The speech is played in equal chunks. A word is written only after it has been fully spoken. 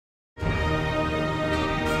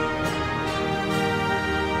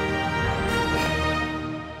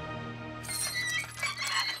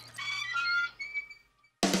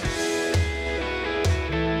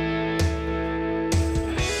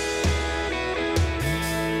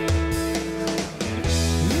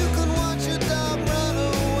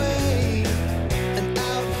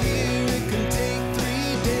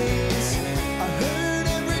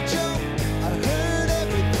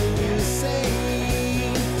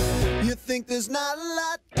think there's not a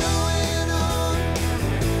lot going on,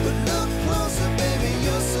 but look closer, baby,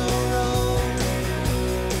 you're so wrong.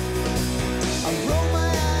 I roll my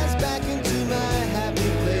eyes back into my happy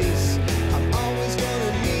place. I'm always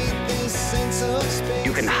gonna need this sense of space.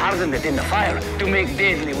 You can harden it in the fire to make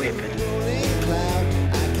deadly weapons. Rolling cloud,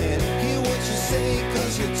 I can't hear what you say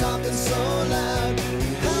 'cause you're talking so loud.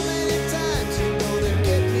 How many times you gonna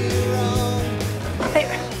get me wrong? Hey,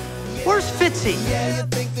 where's Fitzy? Yeah, you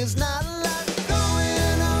think there's not a lot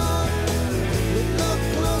going on, but look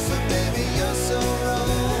closer, baby, you're so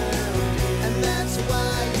wrong. And that's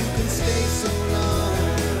why you can stay so long,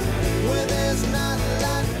 where there's not a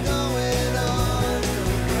lot going on.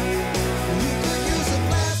 You could use a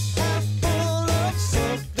glass half full of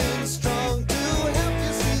something strong to help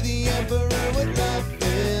you see the emperor with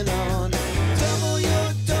nothing on. Double your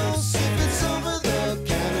dose if it's over the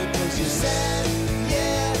counter, 'cause you said,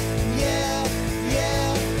 yeah, yeah, yeah,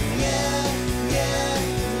 yeah, yeah,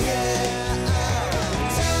 yeah,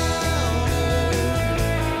 out-of-towner.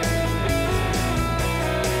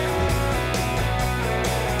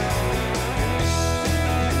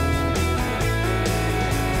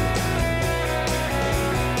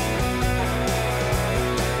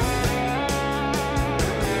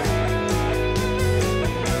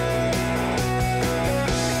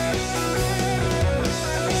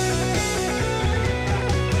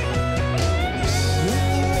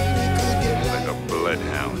 Like a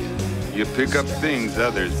bloodhound. You pick up things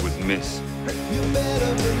others would miss. You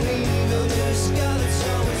better believe it, there's skeletons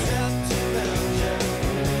always wrapped around you.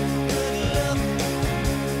 Good luck,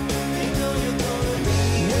 you know you're gonna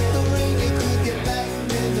need it. With the rain, you could get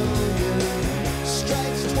lightning on you.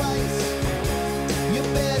 Strikes twice, you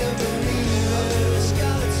better believe it. There's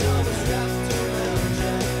skeletons always wrapped around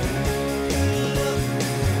you. Good luck,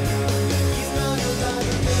 you know you're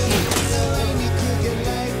gonna need it. With the rain, you could get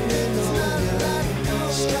lightning on you.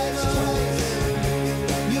 Strikes twice.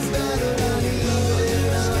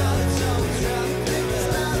 You better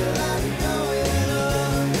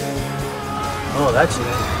believe it. Oh, that's it.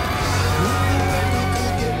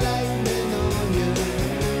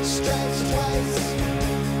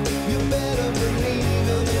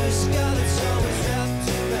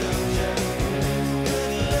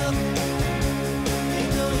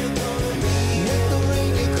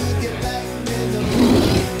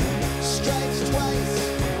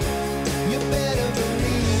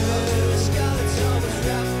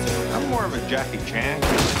 I'm more of a Jackie Chan.